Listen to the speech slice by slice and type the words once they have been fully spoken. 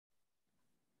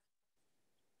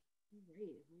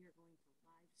right, and we are going to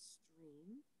live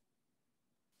stream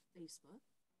Facebook.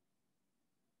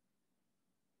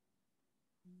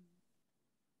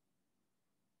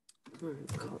 All right,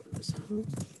 call this out.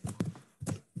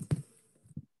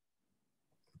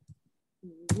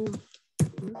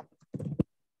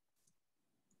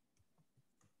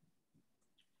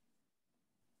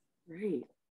 Right,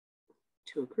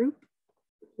 to a group.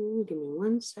 Give me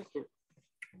 1 second.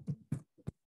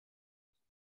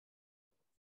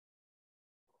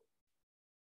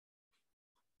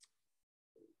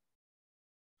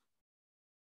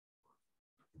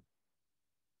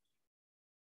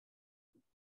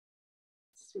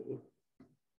 Let's see.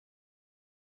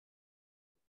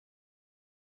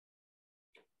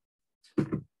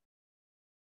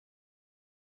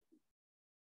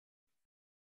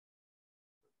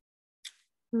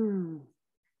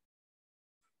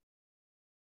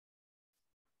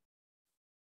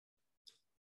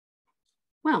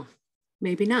 Well,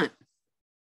 maybe not.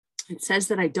 It says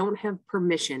that I don't have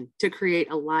permission to create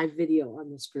a live video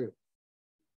on this group.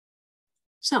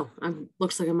 So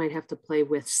looks like I might have to play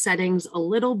with settings a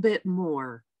little bit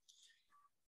more.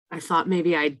 I thought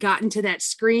maybe I'd gotten to that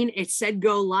screen. It said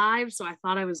go live, so I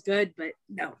thought I was good, but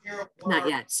no, not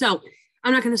yet. So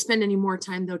I'm not going to spend any more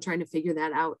time, though, trying to figure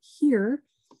that out here.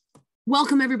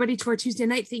 Welcome, everybody, to our Tuesday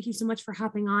night. Thank you so much for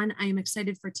hopping on. I am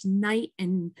excited for tonight,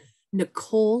 and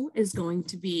Nicole is going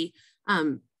to be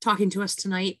talking to us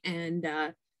tonight, and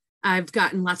I've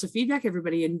gotten lots of feedback.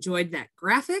 Everybody enjoyed that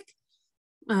graphic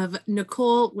of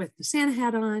Nicole with the Santa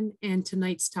hat on, and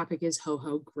tonight's topic is Ho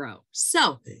Ho Grow.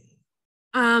 So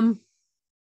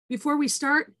before we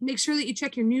start, make sure that you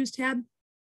check your news tab.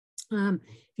 If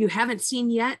you haven't seen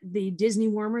yet, the Disney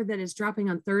warmer that is dropping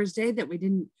on Thursday that we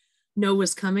didn't know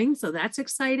was coming, so that's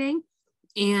exciting.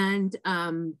 And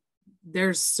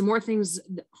there's some more things.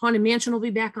 Haunted Mansion will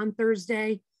be back on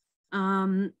Thursday.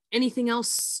 Anything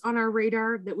else on our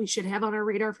radar that we should have on our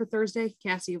radar for Thursday?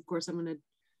 Cassie, of course,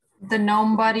 The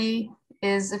Gnome Buddy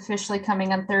is officially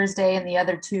coming on Thursday, and the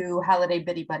other two Holiday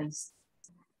Biddy Buddies.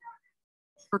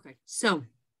 Perfect. So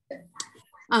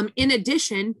in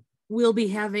addition, we'll be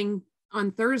having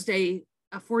on Thursday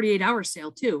a 48-hour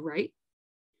sale too, right?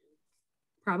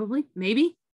 Probably,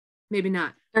 maybe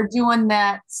not. They're doing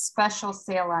that special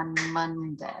sale on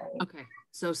Monday. Okay,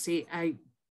 so see, I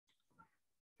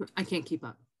can't keep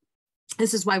up.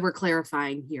 This is why we're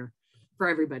clarifying here for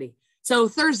everybody. So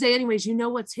Thursday, anyways, you know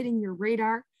what's hitting your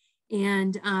radar.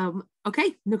 And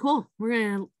okay, Nicole, we're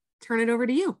gonna turn it over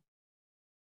to you.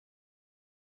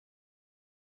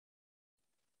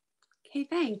 Okay,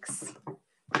 thanks.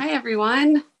 Hi,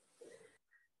 everyone.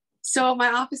 So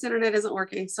my office internet isn't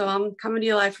working, so I'm coming to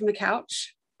you live from the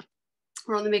couch.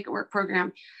 We're on the Make It Work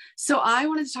program. So I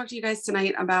wanted to talk to you guys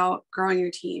tonight about growing your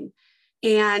team.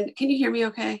 And can you hear me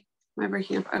okay? Am I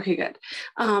breaking up? Okay, good.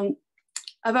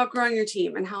 About growing your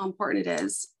team and how important it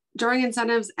is during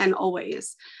incentives and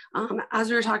always. As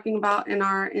we were talking about in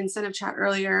our incentive chat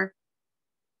earlier,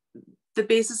 the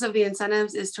basis of the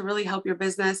incentives is to really help your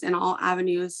business in all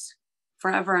avenues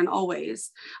forever and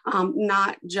always,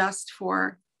 not just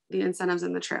for the incentives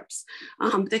and the trips.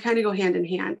 They kind of go hand in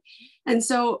hand. And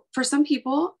so for some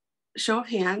people, show of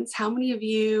hands, how many of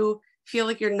you feel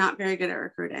like you're not very good at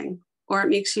recruiting, or it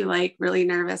makes you like really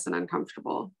nervous and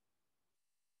uncomfortable?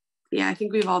 Yeah, I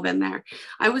think we've all been there.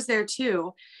 I was there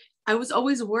too. I was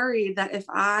always worried that if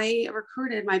I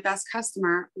recruited my best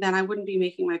customer, then I wouldn't be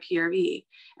making my PRV.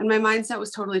 And my mindset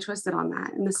was totally twisted on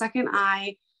that. And the second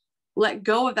I let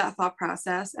go of that thought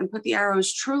process and put the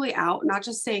arrows truly out, not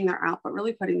just saying they're out, but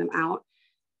really putting them out,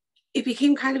 it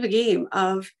became kind of a game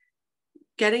of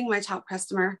getting my top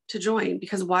customer to join,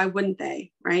 because why wouldn't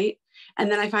they, right?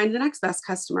 And then I find the next best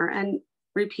customer and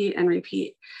repeat and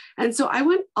repeat. And so I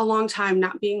went a long time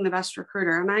not being the best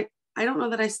recruiter. And I don't know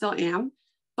that I still am,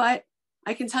 but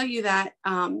I can tell you that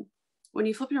when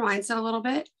you flip your mindset a little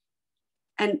bit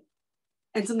and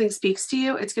something speaks to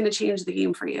you, it's going to change the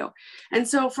game for you. And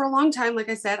so for a long time, like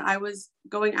I said, I was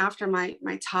going after my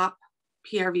top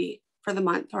PRV for the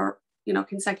month, or, you know,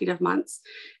 consecutive months.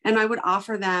 And I would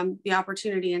offer them the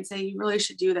opportunity and say, you really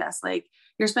should do this. Like,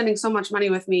 you're spending so much money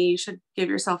with me, you should give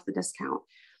yourself the discount.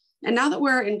 And now that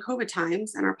we're in COVID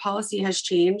times and our policy has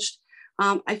changed,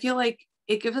 I feel like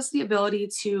it gives us the ability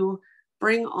to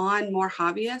bring on more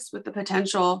hobbyists with the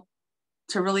potential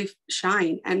to really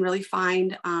shine and really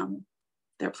find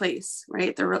their place,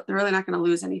 right? They're really not going to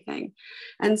lose anything.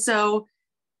 And so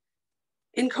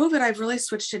in COVID, I've really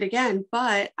switched it again,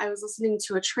 but I was listening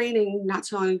to a training not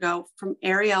too long ago from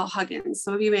Ariel Huggins.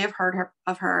 Some of you may have heard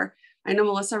of her. I know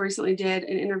Melissa recently did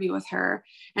an interview with her,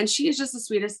 and she is just the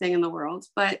sweetest thing in the world.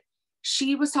 But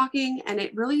she was talking and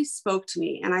it really spoke to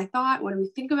me. And I thought, when we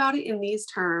think about it in these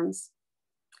terms,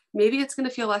 maybe it's going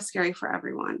to feel less scary for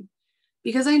everyone.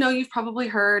 Because I know you've probably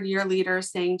heard your leader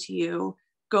saying to you,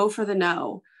 go for the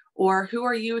no, or who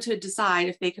are you to decide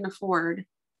if they can afford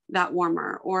that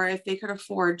warmer, or if they could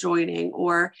afford joining,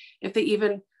 or if they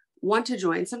even want to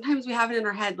join. Sometimes we have it in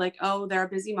our head like, oh, they're a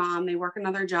busy mom, they work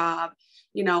another job,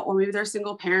 you know, or maybe they're a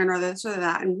single parent or this or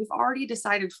that. And we've already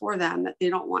decided for them that they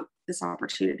don't want this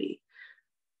opportunity,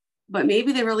 but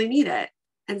maybe they really need it.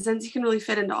 And Scentsy can really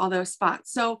fit into all those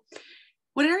spots. So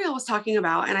what Ariel was talking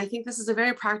about, and I think this is a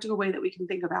very practical way that we can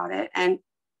think about it and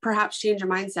perhaps change your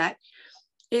mindset,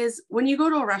 is when you go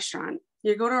to a restaurant,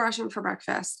 you go to a restaurant for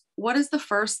breakfast, what is the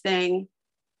first thing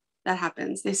that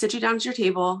happens? They sit you down at your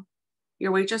table,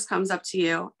 your waitress comes up to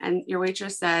you, and your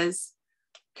waitress says,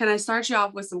 can I start you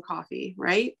off with some coffee,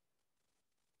 right?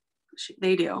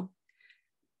 They do.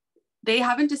 They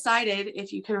haven't decided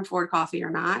if you can afford coffee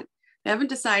or not. They haven't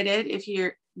decided if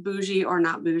you're bougie or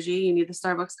not bougie, you need the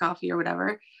Starbucks coffee or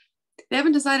whatever. They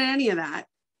haven't decided any of that.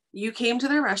 You came to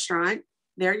their restaurant,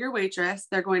 they're your waitress,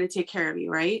 they're going to take care of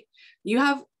you, right? You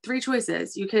have 3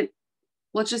 choices. You can,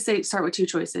 let's just say, start with 2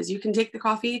 choices. You can take the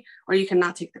coffee or you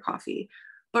cannot take the coffee.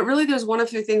 But really there's one of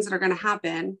 3 things that are going to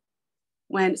happen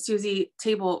when Susie,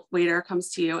 table waiter,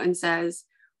 comes to you and says,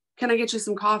 can I get you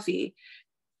some coffee?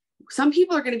 Some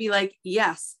people are going to be like,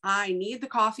 yes, I need the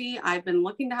coffee. I've been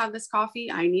looking to have this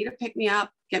coffee. I need a pick me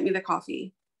up. Get me the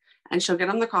coffee. And she'll get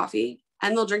them the coffee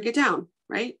and they'll drink it down,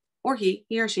 right? Or he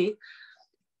or she,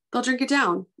 they'll drink it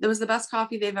down. It was the best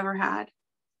coffee they've ever had.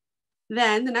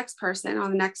 Then the next person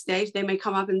on the next day, they may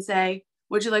come up and say,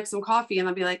 would you like some coffee? And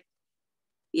they'll be like,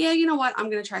 yeah, you know what? I'm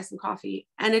going to try some coffee.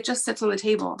 And it just sits on the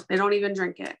table. They don't even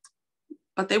drink it,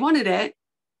 but they wanted it,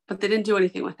 but they didn't do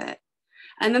anything with it.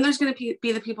 And then there's going to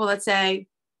be the people that say,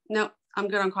 nope, I'm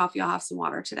good on coffee. I'll have some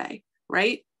water today,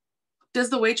 right? Does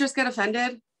the waitress get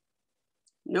offended?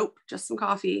 Nope, just some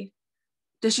coffee.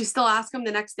 Does she still ask them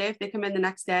the next day if they come in the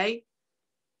next day?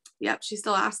 Yep, she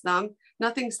still asks them.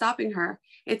 Nothing's stopping her.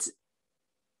 It's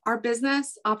our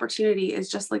business opportunity is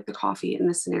just like the coffee in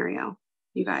this scenario,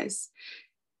 you guys.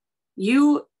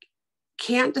 You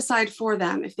can't decide for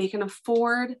them if they can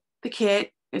afford the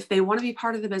kit, if they want to be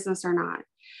part of the business or not.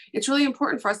 It's really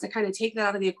important for us to kind of take that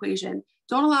out of the equation.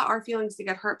 Don't allow our feelings to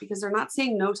get hurt because they're not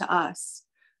saying no to us.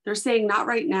 They're saying not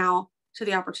right now to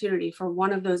the opportunity for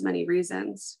one of those many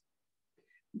reasons.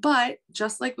 But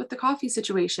just like with the coffee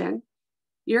situation,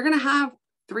 you're going to have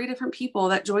 3 different people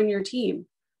that join your team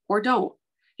or don't.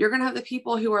 You're going to have the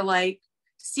people who are like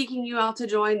seeking you out to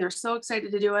join. They're so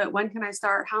excited to do it. When can I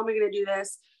start? How am I going to do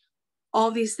this?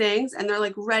 All these things. And they're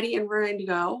like ready and raring to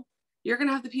go. You're going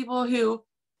to have the people who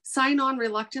sign on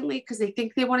reluctantly because they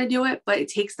think they want to do it, but it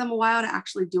takes them a while to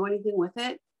actually do anything with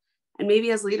it. And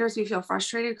maybe as leaders, we feel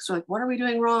frustrated because we're like, what are we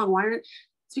doing wrong? Why aren't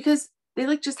it's because they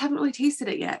like just haven't really tasted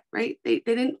it yet, right? They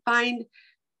didn't find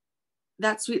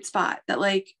that sweet spot that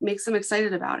like makes them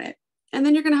excited about it. And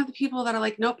then you're going to have the people that are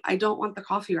like, nope, I don't want the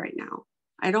coffee right now.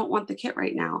 I don't want the kit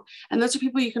right now. And those are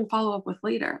people you can follow up with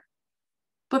later.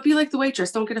 But be like the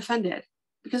waitress, don't get offended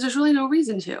because there's really no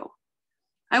reason to.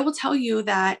 I will tell you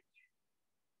that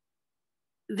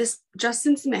this just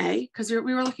since May, because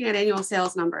we were looking at annual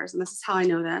sales numbers, and this is how I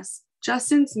know this, just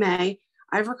since May,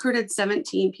 I've recruited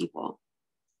 17 people.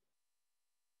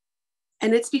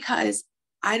 And it's because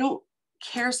I don't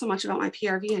care so much about my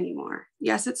PRV anymore.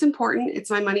 Yes, it's important.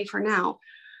 It's my money for now,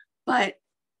 but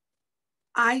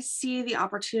I see the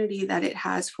opportunity that it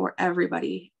has for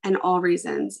everybody and all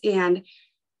reasons. And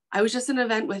I was just at an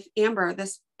event with Amber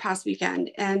this past weekend,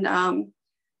 and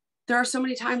there are so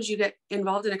many times you get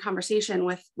involved in a conversation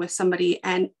with somebody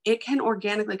and it can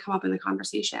organically come up in the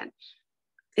conversation.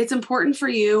 It's important for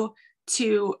you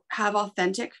to have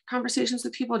authentic conversations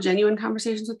with people, genuine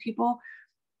conversations with people,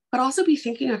 but also be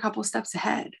thinking a couple steps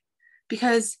ahead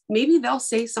because maybe they'll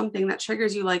say something that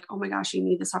triggers you like, oh my gosh, you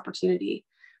need this opportunity.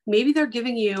 Maybe they're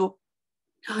giving you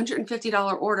a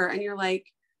 $150 order and you're like,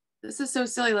 this is so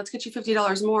silly. Let's get you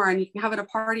 $50 more and you can have it at a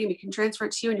party and we can transfer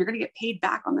it to you and you're going to get paid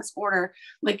back on this order.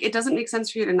 Like it doesn't make sense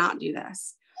for you to not do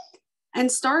this.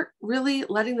 And start really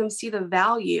letting them see the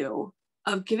value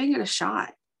of giving it a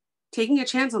shot, taking a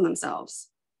chance on themselves.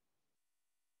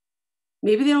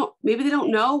 Maybe they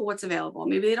don't know what's available.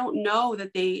 Maybe they don't know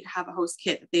that they have a host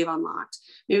kit that they've unlocked.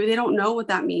 Maybe they don't know what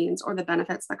that means or the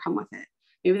benefits that come with it.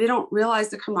 Maybe they don't realize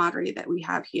the camaraderie that we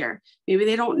have here. Maybe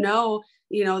they don't know,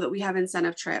 that we have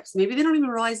incentive trips. Maybe they don't even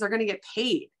realize they're going to get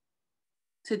paid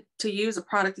to use a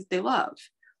product that they love,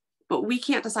 but we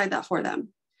can't decide that for them.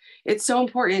 It's so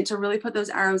important to really put those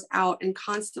arrows out and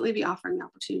constantly be offering the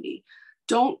opportunity.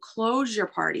 Don't close your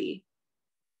party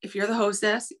if you're the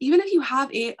hostess, even if you have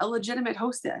a legitimate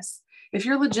hostess, if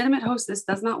your legitimate hostess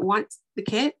does not want the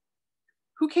kit,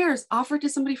 who cares? Offer it to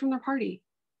somebody from their party.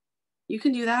 You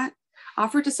can do that.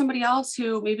 Offer it to somebody else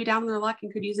who maybe down on their luck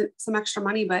and could use it, some extra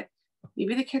money, but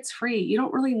maybe the kit's free. You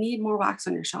don't really need more wax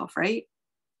on your shelf, right?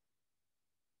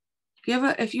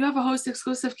 If you have a host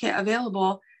exclusive kit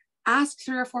available, ask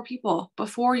 3 or 4 people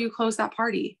before you close that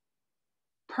party.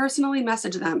 Personally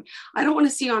message them. I don't want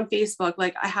to see on Facebook,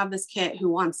 like, I have this kit, who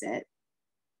wants it?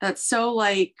 That's so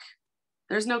like,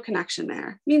 there's no connection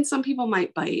there. I mean, some people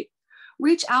might bite.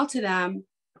 Reach out to them.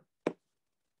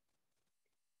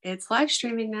 It's live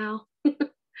streaming now.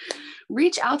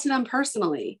 Reach out to them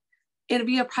personally. It'd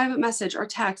be a private message or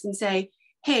text and say,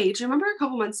 hey, do you remember a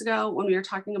couple months ago when we were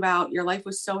talking about your life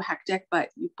was so hectic, but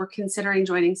you were considering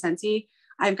joining Scentsy?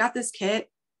 I've got this kit,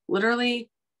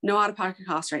 literally no out-of-pocket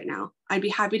cost right now. I'd be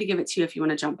happy to give it to you if you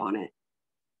want to jump on it.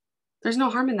 There's no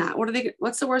harm in that.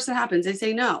 What's the worst that happens? They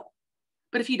say no.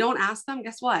 But if you don't ask them,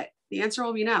 guess what? The answer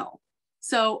will be no.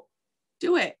 So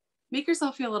do it. Make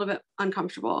yourself feel a little bit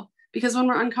uncomfortable, because when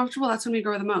we're uncomfortable, that's when we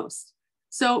grow the most.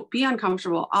 So be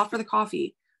uncomfortable. Offer the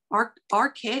coffee. Our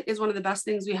kit is one of the best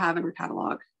things we have in our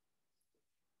catalog.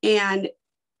 And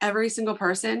every single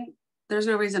person, there's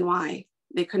no reason why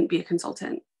they couldn't be a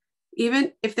consultant.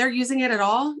 Even if they're using it at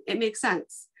all, it makes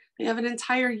sense. They have an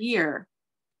entire year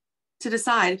to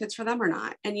decide if it's for them or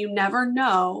not. And you never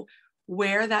know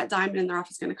where that diamond in the rough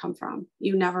is going to come from.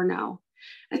 You never know.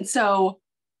 And so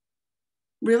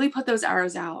really put those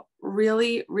arrows out.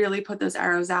 Really, really put those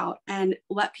arrows out and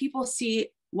let people see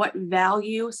what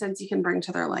value Scentsy can bring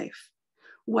to their life.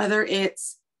 Whether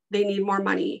it's they need more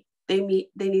money, they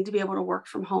need to be able to work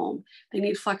from home, they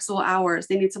need flexible hours,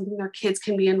 they need something their kids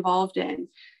can be involved in.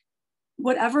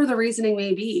 Whatever the reasoning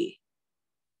may be,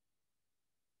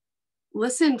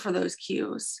 listen for those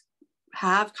cues.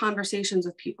 Have conversations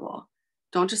with people.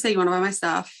 Don't just say, you want to buy my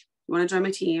stuff, you want to join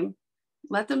my team.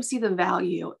 Let them see the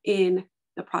value in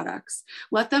the products.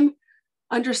 Let them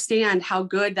understand how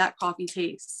good that coffee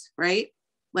tastes, right?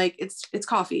 Like it's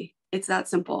coffee. It's that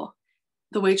simple.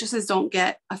 The waitresses don't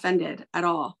get offended at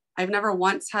all. I've never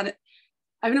once had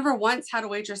a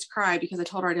waitress cry because I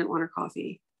told her I didn't want her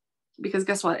coffee. Because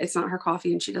guess what? It's not her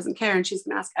coffee and she doesn't care. And she's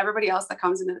going to ask everybody else that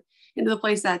comes into the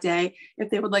place that day if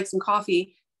they would like some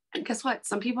coffee. And guess what?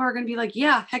 Some people are going to be like,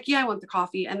 yeah, heck yeah, I want the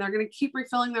coffee. And they're going to keep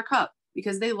refilling their cup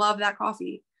because they love that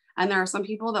coffee. And there are some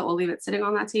people that will leave it sitting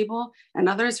on that table and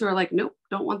others who are like, nope,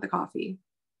 don't want the coffee.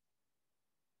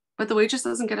 But the waitress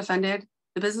doesn't get offended.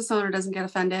 The business owner doesn't get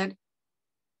offended.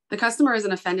 The customer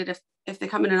isn't offended if they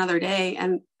come in another day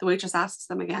and the waitress asks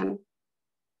them again.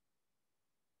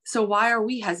 So why are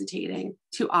we hesitating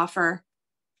to offer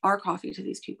our coffee to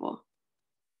these people?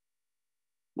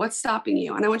 What's stopping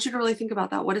you? And I want you to really think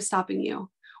about that. What is stopping you?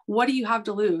 What do you have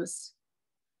to lose?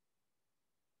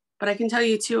 But I can tell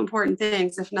you 2 important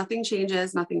things. If nothing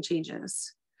changes, nothing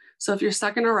changes. So if you're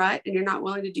stuck in a rut and you're not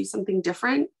willing to do something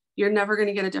different, you're never going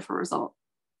to get a different result.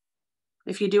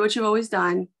 If you do what you've always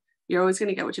done, you're always going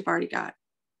to get what you've already got,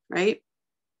 right?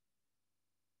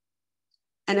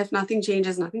 And if nothing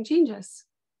changes, nothing changes.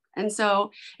 And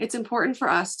so it's important for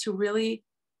us to really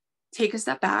take a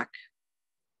step back,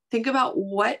 think about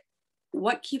what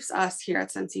keeps us here at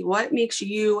Scentsy, what makes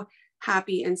you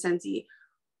happy in Scentsy,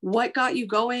 what got you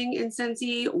going in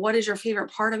Scentsy, what is your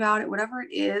favorite part about it, whatever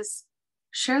it is,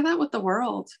 share that with the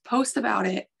world, post about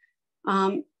it,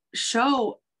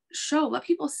 show, let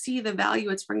people see the value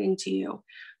it's bringing to you,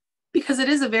 because it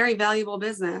is a very valuable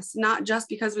business, not just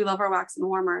because we love our wax and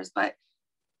warmers, but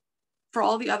for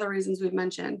all the other reasons we've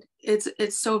mentioned.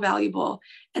 It's so valuable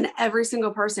and every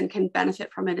single person can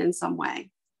benefit from it in some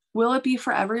way. Will it be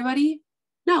for everybody?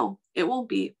 No, it won't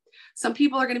be. Some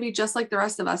people are going to be just like the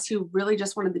rest of us who really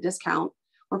just wanted the discount.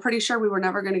 We're pretty sure we were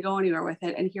never going to go anywhere with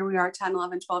it. And here we are 10,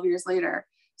 11, 12 years later,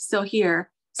 still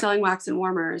here, selling wax and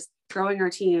warmers, growing our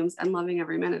teams and loving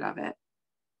every minute of it.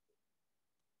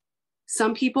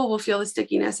 Some people will feel the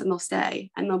stickiness and they'll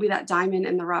stay, and there'll be that diamond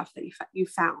in the rough that you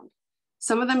found.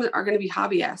 Some of them are going to be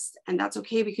hobbyists, and that's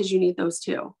okay because you need those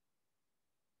too.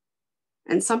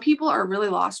 And some people are really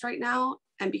lost right now.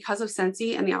 And because of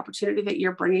Scentsy and the opportunity that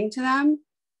you're bringing to them,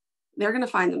 they're going to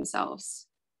find themselves.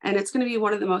 And it's going to be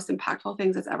one of the most impactful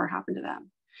things that's ever happened to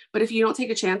them. But if you don't take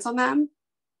a chance on them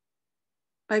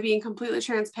by being completely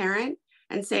transparent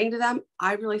and saying to them,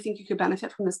 I really think you could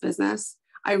benefit from this business,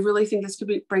 I really think this could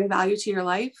bring value to your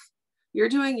life, you're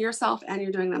doing yourself and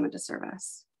you're doing them a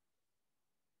disservice.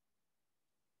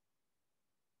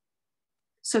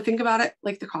 So think about it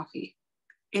like the coffee.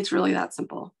 It's really that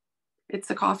simple. It's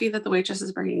the coffee that the waitress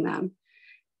is bringing them.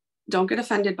 Don't get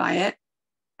offended by it.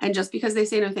 And just because they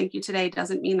say no thank you today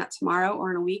doesn't mean that tomorrow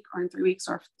or in a week or in 3 weeks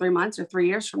or 3 months or 3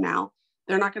 years from now,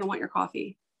 they're not going to want your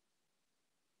coffee.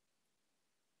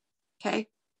 Okay.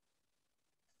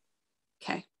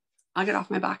 Okay. I'll get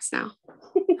off my box now.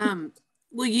 Do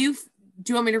you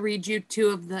want me to read you two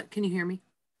of the, can you hear me?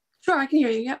 Sure, I can hear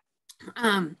you. Yep.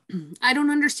 I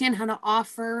don't understand how to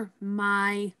offer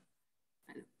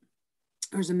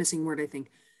there's a missing word, I think.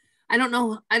 I don't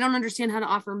understand how to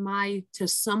offer to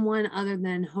someone other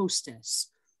than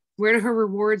hostess. Where do her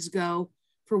rewards go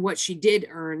for what she did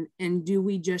earn? And do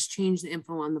we just change the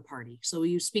info on the party? So will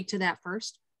you speak to that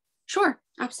first? Sure,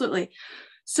 absolutely.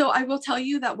 So I will tell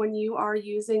you that when you are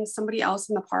using somebody else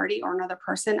in the party or another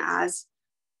person as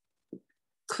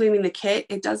claiming the kit,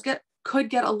 it could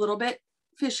get a little bit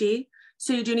fishy.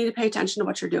 So you do need to pay attention to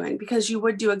what you're doing, because you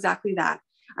would do exactly that.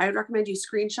 I would recommend you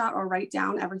screenshot or write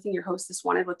down everything your hostess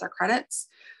wanted with their credits,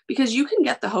 because you can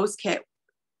get the host kit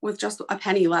with just a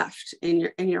penny left in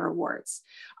your rewards.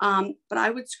 But I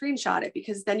would screenshot it,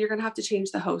 because then you're going to have to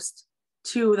change the host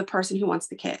to the person who wants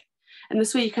the kit. And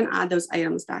this way you can add those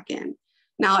items back in.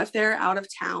 Now, if they're out of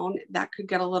town, that could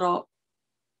get a little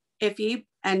iffy,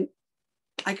 and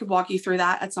I could walk you through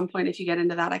that at some point. If you get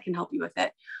into that, I can help you with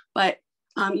it. But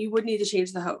you would need to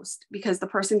change the host, because the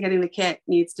person getting the kit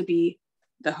needs to be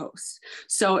the host.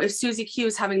 So if Susie Q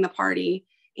is having the party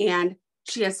and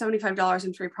she has $75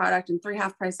 in free product and 3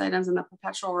 half-price items and the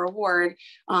perpetual reward,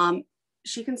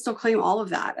 she can still claim all of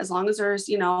that. As long as there's,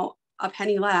 a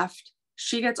penny left,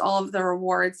 she gets all of the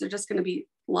rewards. They're just going to be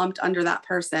lumped under that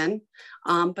person,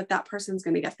 but that person's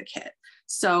going to get the kit.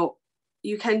 So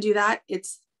you can do that.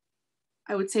 It's,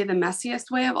 I would say, the messiest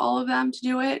way of all of them to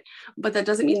do it, but that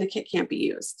doesn't mean the kit can't be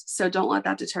used. So don't let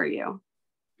that deter you.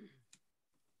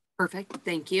 Perfect.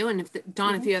 Thank you. And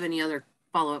Dawn, if you have any other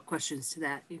follow-up questions to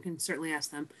that, you can certainly ask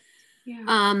them.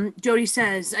 Yeah. Jody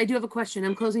says, I do have a question.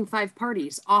 I'm closing 5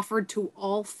 parties, offered to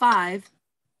all 5,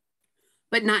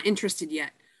 but not interested yet.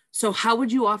 So how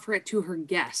would you offer it to her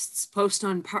guests? Post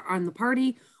on the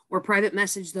party or private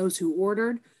message those who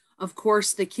ordered? Of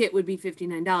course, the kit would be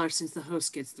 $59 since the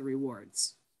host gets the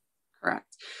rewards.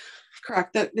 Correct.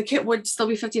 The kit would still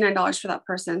be $59 for that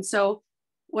person. So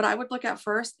what I would look at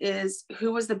first is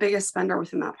who was the biggest spender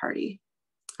within that party.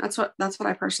 That's what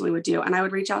I personally would do. And I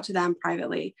would reach out to them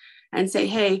privately and say,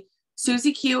 hey,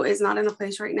 Susie Q is not in a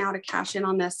place right now to cash in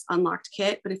on this unlocked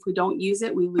kit, but if we don't use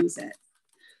it, we lose it.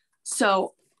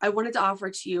 So I wanted to offer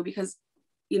it to you because,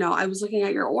 I was looking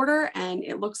at your order and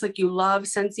it looks like you love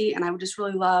Scentsy, and I would just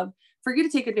really love for you to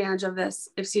take advantage of this.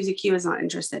 If Susie Q is not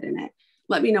interested in it,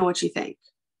 let me know what you think.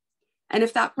 And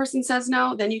if that person says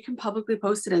no, then you can publicly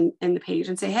post it in the page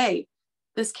and say, hey,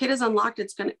 this kit is unlocked.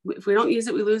 If we don't use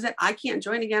it, we lose it. I can't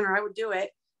join again, or I would do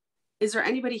it. Is there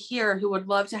anybody here who would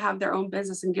love to have their own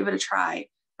business and give it a try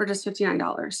for just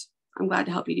 $59? I'm glad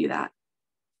to help you do that.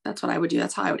 That's what I would do.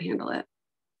 That's how I would handle it.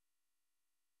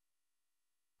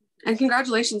 And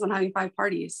congratulations on having 5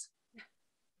 parties.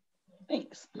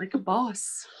 Thanks. Like a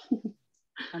boss.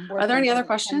 Are there any other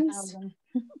questions?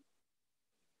 In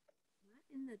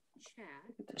the chat.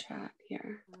 Look at the chat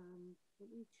here. Let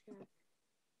me check.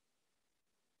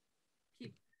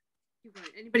 Keep going.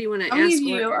 Anybody want to ask? How many of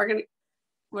you are going to,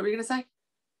 what were you going to say?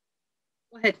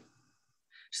 Go ahead.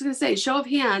 Just going to say, show of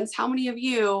hands, how many of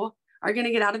you are going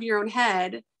to get out of your own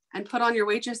head and put on your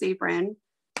waitress apron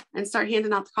and start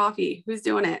handing out the coffee? Who's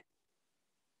doing it?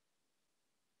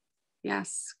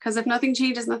 Yes, because if nothing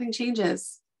changes, nothing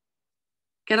changes.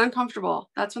 Get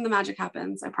uncomfortable. That's when the magic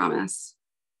happens, I promise.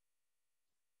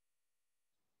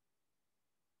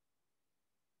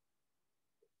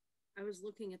 I was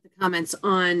looking at the comments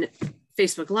on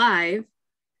Facebook Live,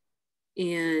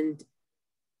 and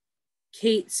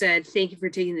Kate said, thank you for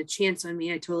taking the chance on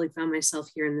me. I totally found myself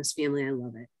here in this family. I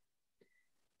love it.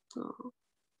 Oh.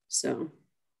 So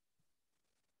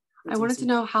I wanted to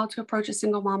know how to approach a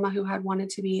single mama who had wanted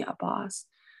to be a boss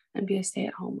and be a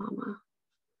stay-at-home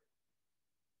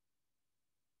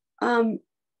mama.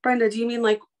 Brenda, do you mean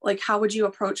like how would you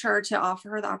approach her to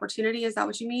offer her the opportunity? Is that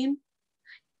what you mean?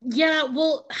 Yeah,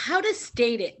 well, how to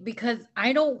state it, because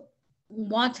I don't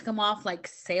want to come off like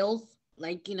sales,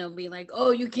 be like,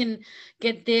 oh, you can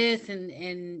get this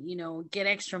and get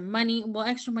extra money. Well,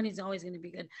 extra money is always going to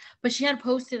be good. But she had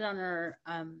posted on her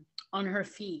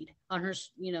feed, on her,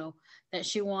 that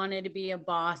she wanted to be a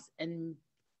boss and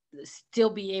still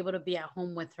be able to be at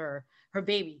home with her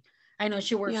baby. I know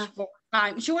she works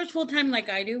full-time. She works full-time like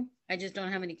I do. I just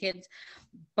don't have any kids.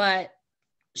 But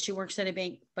she works at a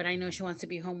bank, but I know she wants to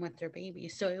be home with her baby.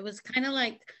 So it was kind of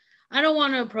like, I don't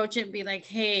want to approach it and be like,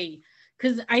 hey,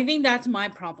 because I think that's my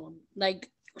problem. Like,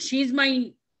 she's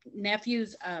my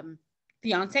nephew's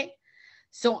fiance.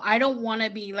 So I don't want to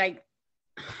be like,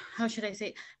 how should I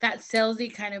say, that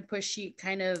salesy kind of pushy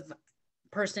kind of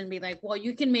person, be like, well,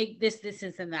 you can make this,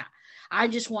 and that. I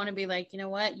just want to be like, you know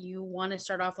what, you want to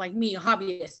start off like me, a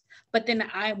hobbyist, but then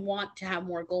I want to have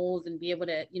more goals and be able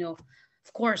to,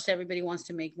 of course, everybody wants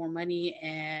to make more money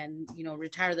and,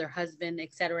 retire their husband,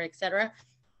 et cetera, et cetera.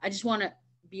 I just want to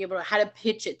be able to, how to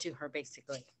pitch it to her,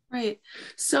 basically. Right.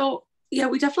 So yeah,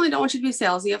 we definitely don't want you to be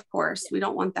salesy. Of course, we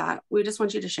don't want that. We just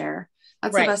want you to share.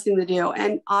 That's the best thing to do.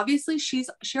 And obviously she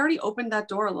already opened that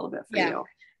door a little bit for you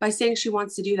by saying she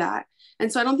wants to do that.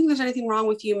 And so I don't think there's anything wrong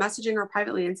with you messaging her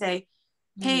privately and say,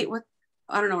 hey,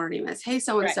 I don't know what her name is. Hey,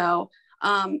 so-and-so,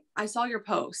 I saw your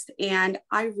post and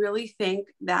I really think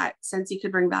that Scentsy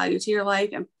could bring value to your life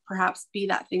and perhaps be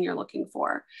that thing you're looking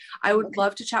for. I would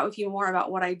love to chat with you more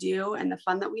about what I do and the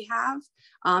fun that we have,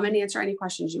 and answer any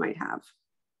questions you might have.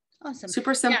 Awesome.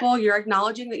 Super simple. You're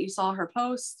acknowledging that you saw her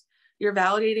post. You're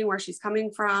validating where she's coming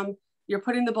from. You're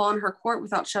putting the ball in her court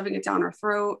without shoving it down her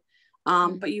throat.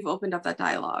 But you've opened up that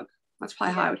dialogue. That's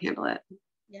probably how I would handle it.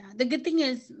 Yeah. The good thing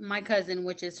is my cousin,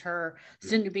 which is her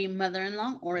soon-to-be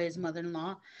mother-in-law or his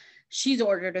mother-in-law, she's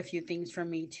ordered a few things from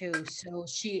me too. So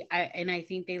I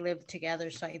think they live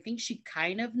together. So I think she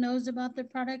kind of knows about the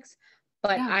products,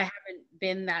 but I haven't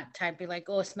been that type, be like,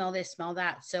 oh, smell this, smell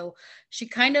that. So she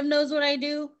kind of knows what I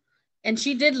do. And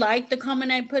she did like the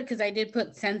comment I put, because I did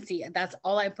put Scentsy. That's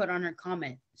all I put on her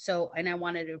comment. So, and I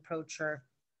wanted to approach her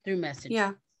through message.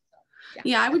 Yeah,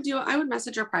 I would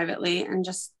message her privately and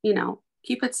just,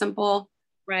 keep it simple.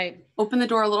 Right. Open the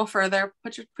door a little further,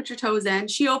 put your toes in.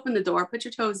 She opened the door, put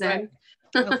your toes in.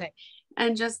 Okay.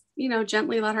 And just,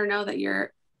 gently let her know that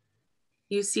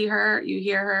you see her, you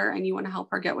hear her, and you want to help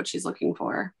her get what she's looking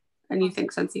for. And you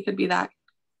think Scentsy could be that.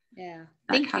 Yeah.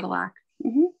 That Cadillac.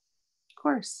 Of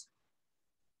course.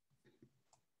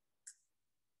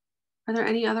 Are there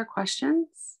any other questions?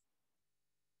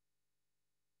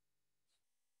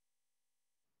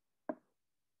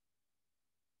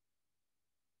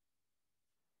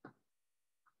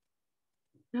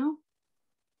 No?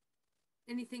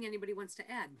 Anything anybody wants to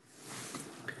add?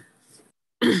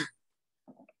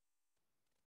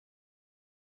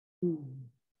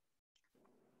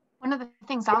 One of the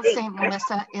things I'll say,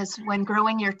 Melissa, is when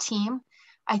growing your team,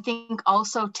 I think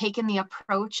also taking the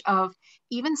approach of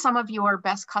even some of your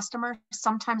best customers,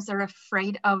 sometimes they're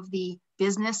afraid of the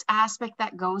business aspect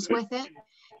that goes with it.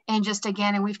 And just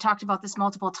again, and we've talked about this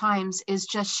multiple times, is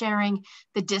just sharing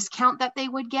the discount that they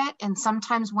would get. And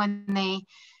sometimes when they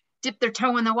dip their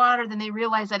toe in the water, then they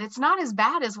realize that it's not as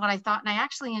bad as what I thought, and I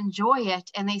actually enjoy it.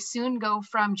 And they soon go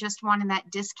from just wanting that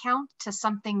discount to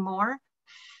something more.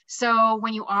 So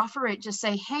when you offer it, just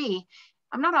say, hey,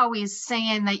 I'm not always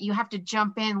saying that you have to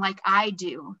jump in like I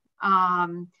do.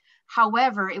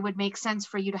 However, it would make sense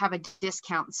for you to have a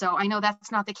discount. So I know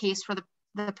that's not the case for the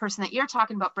person that you're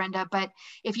talking about, Brenda, but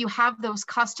if you have those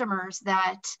customers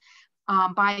that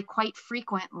buy quite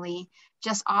frequently,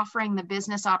 just offering the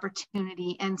business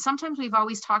opportunity. And sometimes we've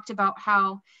always talked about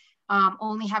how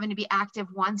only having to be active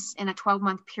once in a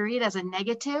 12-month period as a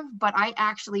negative, but I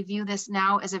actually view this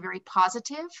now as a very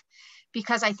positive,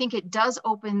 because I think it does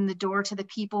open the door to the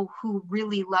people who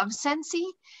really love Scentsy,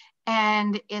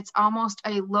 and it's almost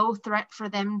a low threat for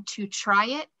them to try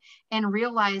it and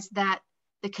realize that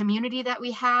the community that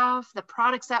we have, the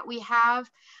products that we have,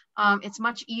 it's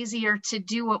much easier to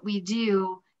do what we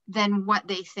do than what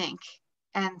they think.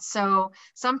 And so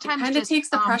sometimes it kind of takes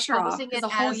the pressure off the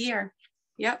whole year.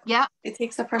 Yep. Yeah. It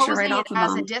takes the pressure right off of them.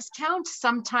 As a discount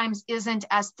sometimes isn't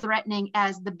as threatening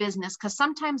as the business, because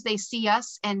sometimes they see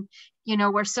us and,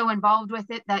 we're so involved with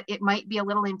it that it might be a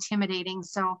little intimidating.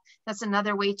 So that's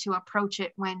another way to approach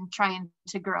it when trying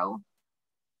to grow.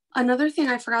 Another thing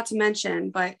I forgot to mention,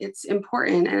 but it's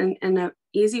important and an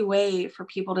easy way for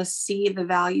people to see the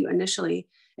value initially.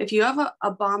 If you have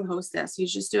a bomb hostess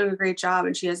who's just doing a great job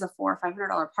and she has a $400 or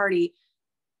 $500 party,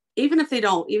 even if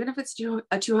it's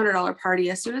a $200 party,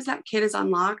 as soon as that kit is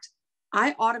unlocked,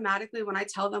 I automatically, when I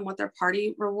tell them what their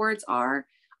party rewards are,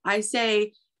 I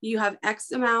say, you have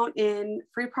X amount in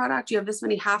free product, you have this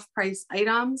many half price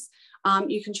items,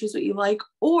 you can choose what you like,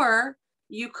 or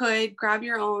you could grab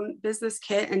your own business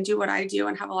kit and do what I do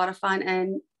and have a lot of fun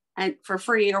and for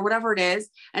free or whatever it is,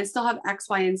 and still have X,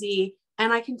 Y, and Z.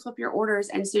 And I can flip your orders.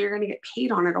 And so you're going to get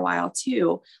paid on it a while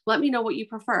too. Let me know what you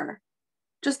prefer.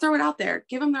 Just throw it out there.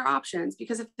 Give them their options,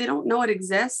 because if they don't know it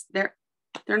exists, they're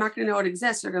not going to know it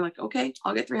exists. They're going to like, okay,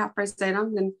 I'll get 3 half price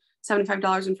items and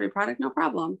 $75 in free product. No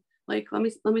problem. Like, let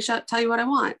me tell you what I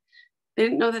want. They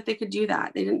didn't know that they could do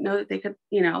that. They didn't know that they could,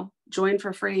 join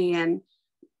for free. And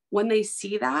when they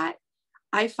see that,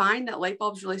 I find that light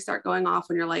bulbs really start going off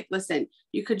when you're like, listen,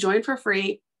 you could join for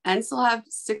free and still have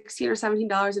 $16 or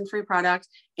 $17 in free product.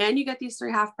 And you get these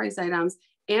 3 half price items,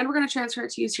 and we're going to transfer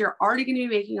it to you. So you're already going to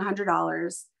be making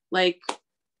 $100. Like,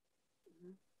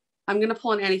 I'm going to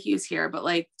pull an Annie Hughes here, but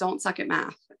like, don't suck at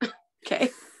math. Okay.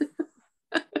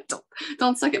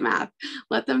 don't suck at math.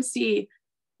 Let them see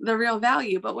the real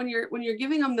value. But when you're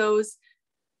giving them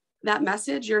that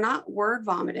message, you're not word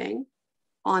vomiting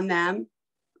on them.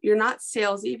 You're not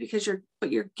salesy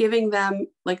but you're giving them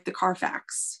like the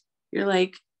Carfax. You're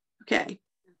like, okay,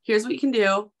 here's what you can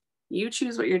do. You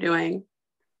choose what you're doing,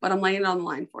 but I'm laying it on the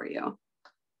line for you.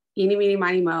 Eeny, meeny,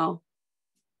 miny, mo.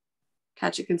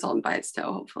 Catch a consultant by its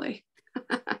toe, hopefully.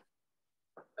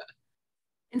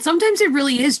 And sometimes it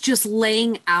really is just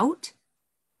laying out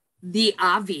the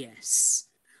obvious.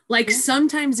 Like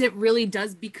sometimes it really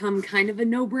does become kind of a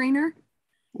no-brainer,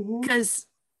 because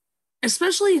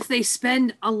especially if they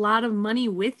spend a lot of money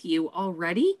with you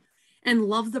already and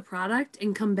love the product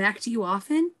and come back to you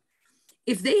often,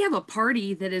 if they have a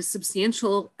party that is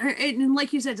substantial, and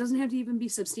like you said, it doesn't have to even be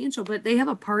substantial, but they have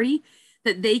a party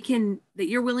that that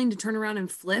you're willing to turn around and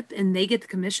flip, and they get the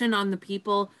commission on the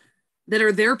people that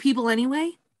are their people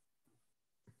anyway,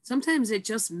 sometimes it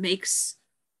just makes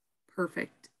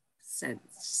perfect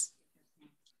sense.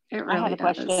 It really I have a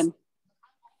question.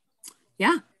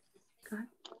 Yeah. Go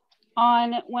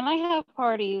On ahead. when I have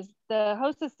parties, the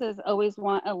hostesses always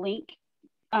want a link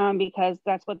because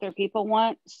that's what their people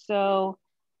want. So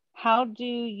how do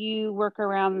you work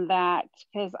around that?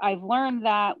 Because I've learned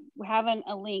that having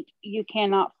a link, you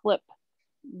cannot flip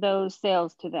those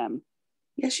sales to them.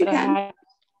 Yes, you can.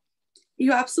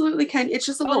 You absolutely can. It's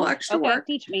just a little extra work.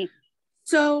 Teach me.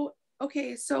 So,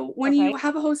 so when you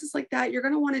have a hostess like that, you're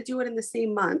going to want to do it in the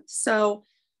same month. So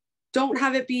don't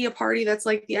have it be a party that's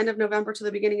like the end of November to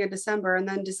the beginning of December, and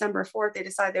then December 4th, they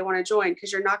decide they want to join,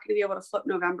 because you're not going to be able to flip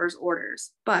November's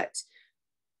orders. But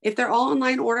if they're all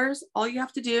online orders, all you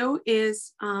have to do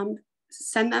is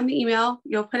send them the email.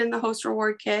 You'll put in the host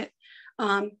reward kit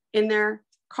in their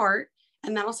cart,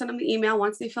 and that'll send them the email.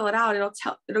 Once they fill it out,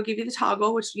 it'll give you the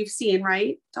toggle, which you've seen,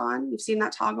 right, Dawn? You've seen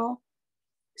that toggle?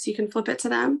 So you can flip it to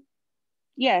them?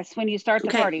 Yes, when you start the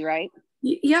party, right?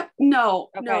 Yep. No,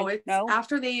 it's no.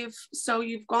 After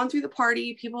you've gone through the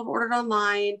party, people have ordered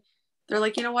online. They're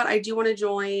like, you know what? I do want to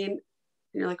join. And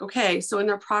you're like, okay. So in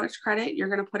their product credit, you're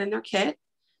going to put in their kit.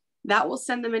 That will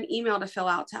send them an email to fill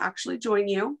out to actually join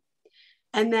you.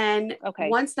 And then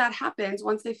once that happens,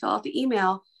 once they fill out the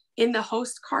email, in the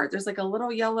host cart, there's like a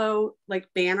little yellow like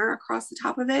banner across the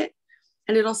top of it.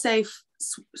 And it'll say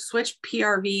switch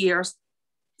PRV or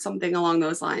something along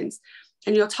those lines.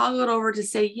 And you'll toggle it over to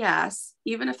say yes,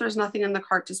 even if there's nothing in the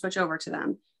cart to switch over to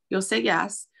them. You'll say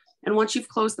yes. And once you've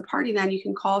closed the party, then you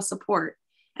can call support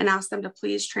and ask them to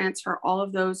please transfer all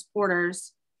of those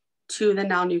orders to the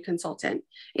now new consultant.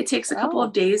 It takes a couple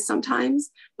of days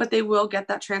sometimes, but they will get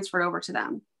that transferred over to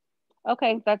them.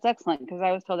 Okay, that's excellent, because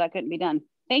I was told that couldn't be done.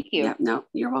 Thank you. Yeah, no,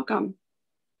 you're welcome.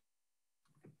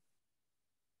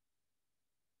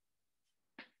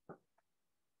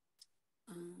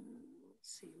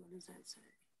 Let's see, what does that say?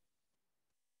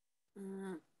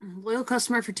 Loyal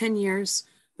customer for 10 years,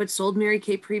 but sold Mary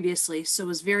Kay previously, so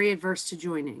was very adverse to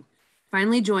joining.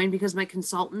 Finally joined because my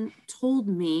consultant told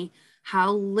me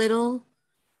how little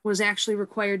was actually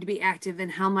required to be active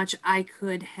and how much I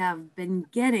could have been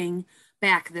getting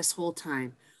back this whole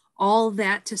time. All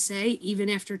that to say, even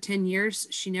after 10 years,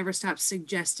 she never stopped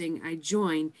suggesting I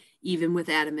join, even with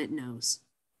adamant no's.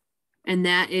 And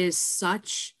that is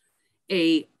such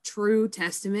a true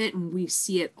testament, and we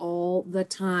see it all the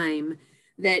time,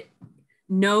 that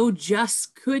no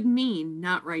just could mean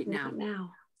not right now. Not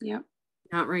now. Yep.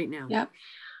 Not right now. Yep.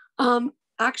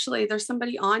 Actually, there's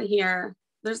somebody on here.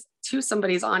 There's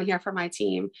somebody's on here for my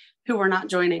team who were not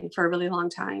joining for a really long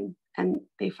time, and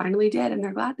they finally did, and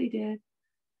they're glad they did.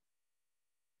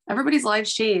 Everybody's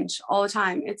lives change all the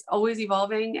time. It's always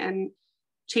evolving and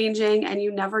changing, and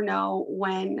you never know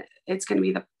when it's going to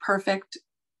be the perfect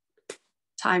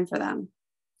time for them.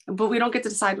 But we don't get to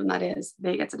decide when that is.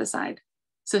 They get to decide.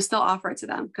 So still offer it to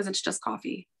them, because it's just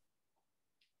coffee.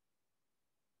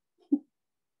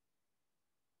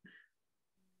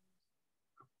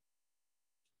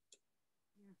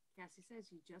 Cassie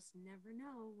says you just never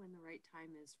know when the right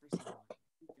time is for someone.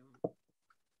 You don't.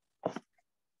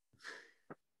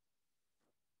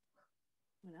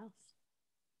 What else?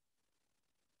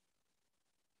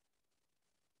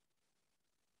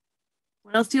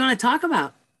 What else do you want to talk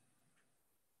about?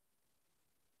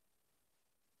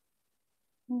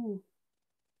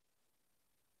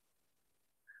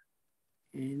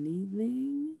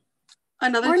 Anything?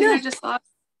 Another thing I just thought.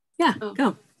 Yeah,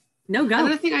 go. No, go.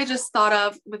 Another thing I just thought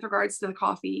of with regards to the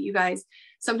coffee, you guys,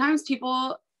 sometimes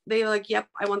people, they like, yep,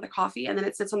 I want the coffee. And then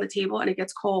it sits on the table and it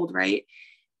gets cold, right?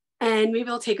 And maybe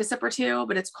they'll take a sip or two,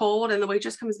 but it's cold. And the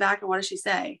waitress comes back and what does she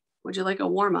say? Would you like a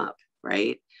warm up,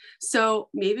 right? So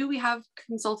maybe we have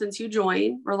consultants who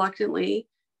join reluctantly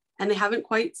and they haven't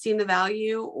quite seen the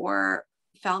value or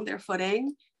found their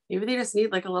footing. Maybe they just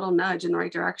need like a little nudge in the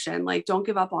right direction. Like, don't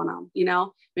give up on them, you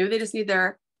know? Maybe they just need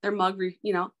their mug,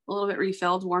 you know, a little bit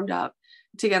refilled, warmed up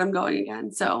to get them going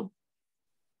again. So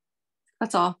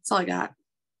that's all. That's all I got.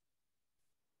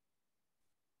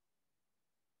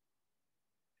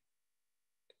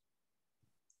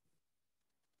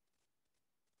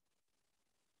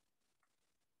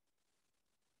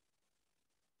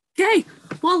 Okay,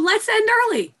 well, let's end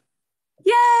early.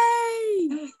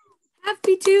 Yay!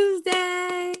 Happy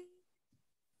Tuesday.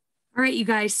 All right, you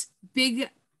guys,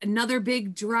 another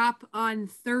big drop on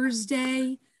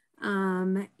Thursday.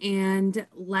 And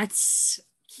let's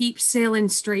keep sailing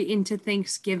straight into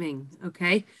Thanksgiving,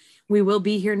 okay? We will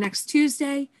be here next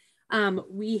Tuesday.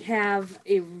 We have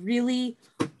a really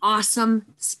awesome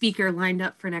speaker lined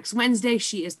up for next Wednesday.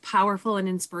 She is powerful and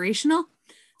inspirational.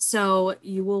 So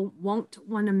you won't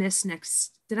want to miss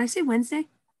next, did I say Wednesday?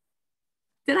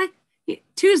 Did I? Yeah,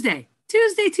 Tuesday.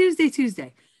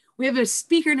 We have a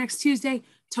speaker next Tuesday.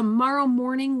 Tomorrow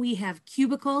morning, we have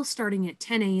Cubicle starting at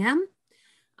 10 a.m.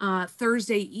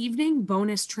 Thursday evening,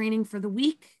 bonus training for the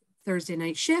week, Thursday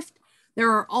night shift.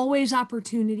 There are always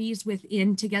opportunities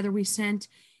within Together We Scent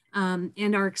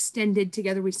and our extended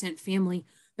Together We Scent family.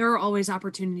 There are always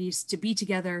opportunities to be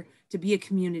together, to be a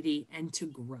community, and to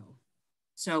grow.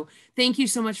 So thank you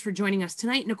so much for joining us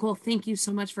tonight. Nicole, thank you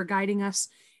so much for guiding us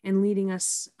and leading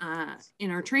us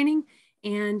in our training.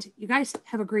 And you guys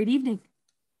have a great evening.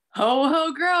 Ho,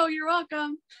 ho, grow. You're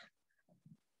welcome.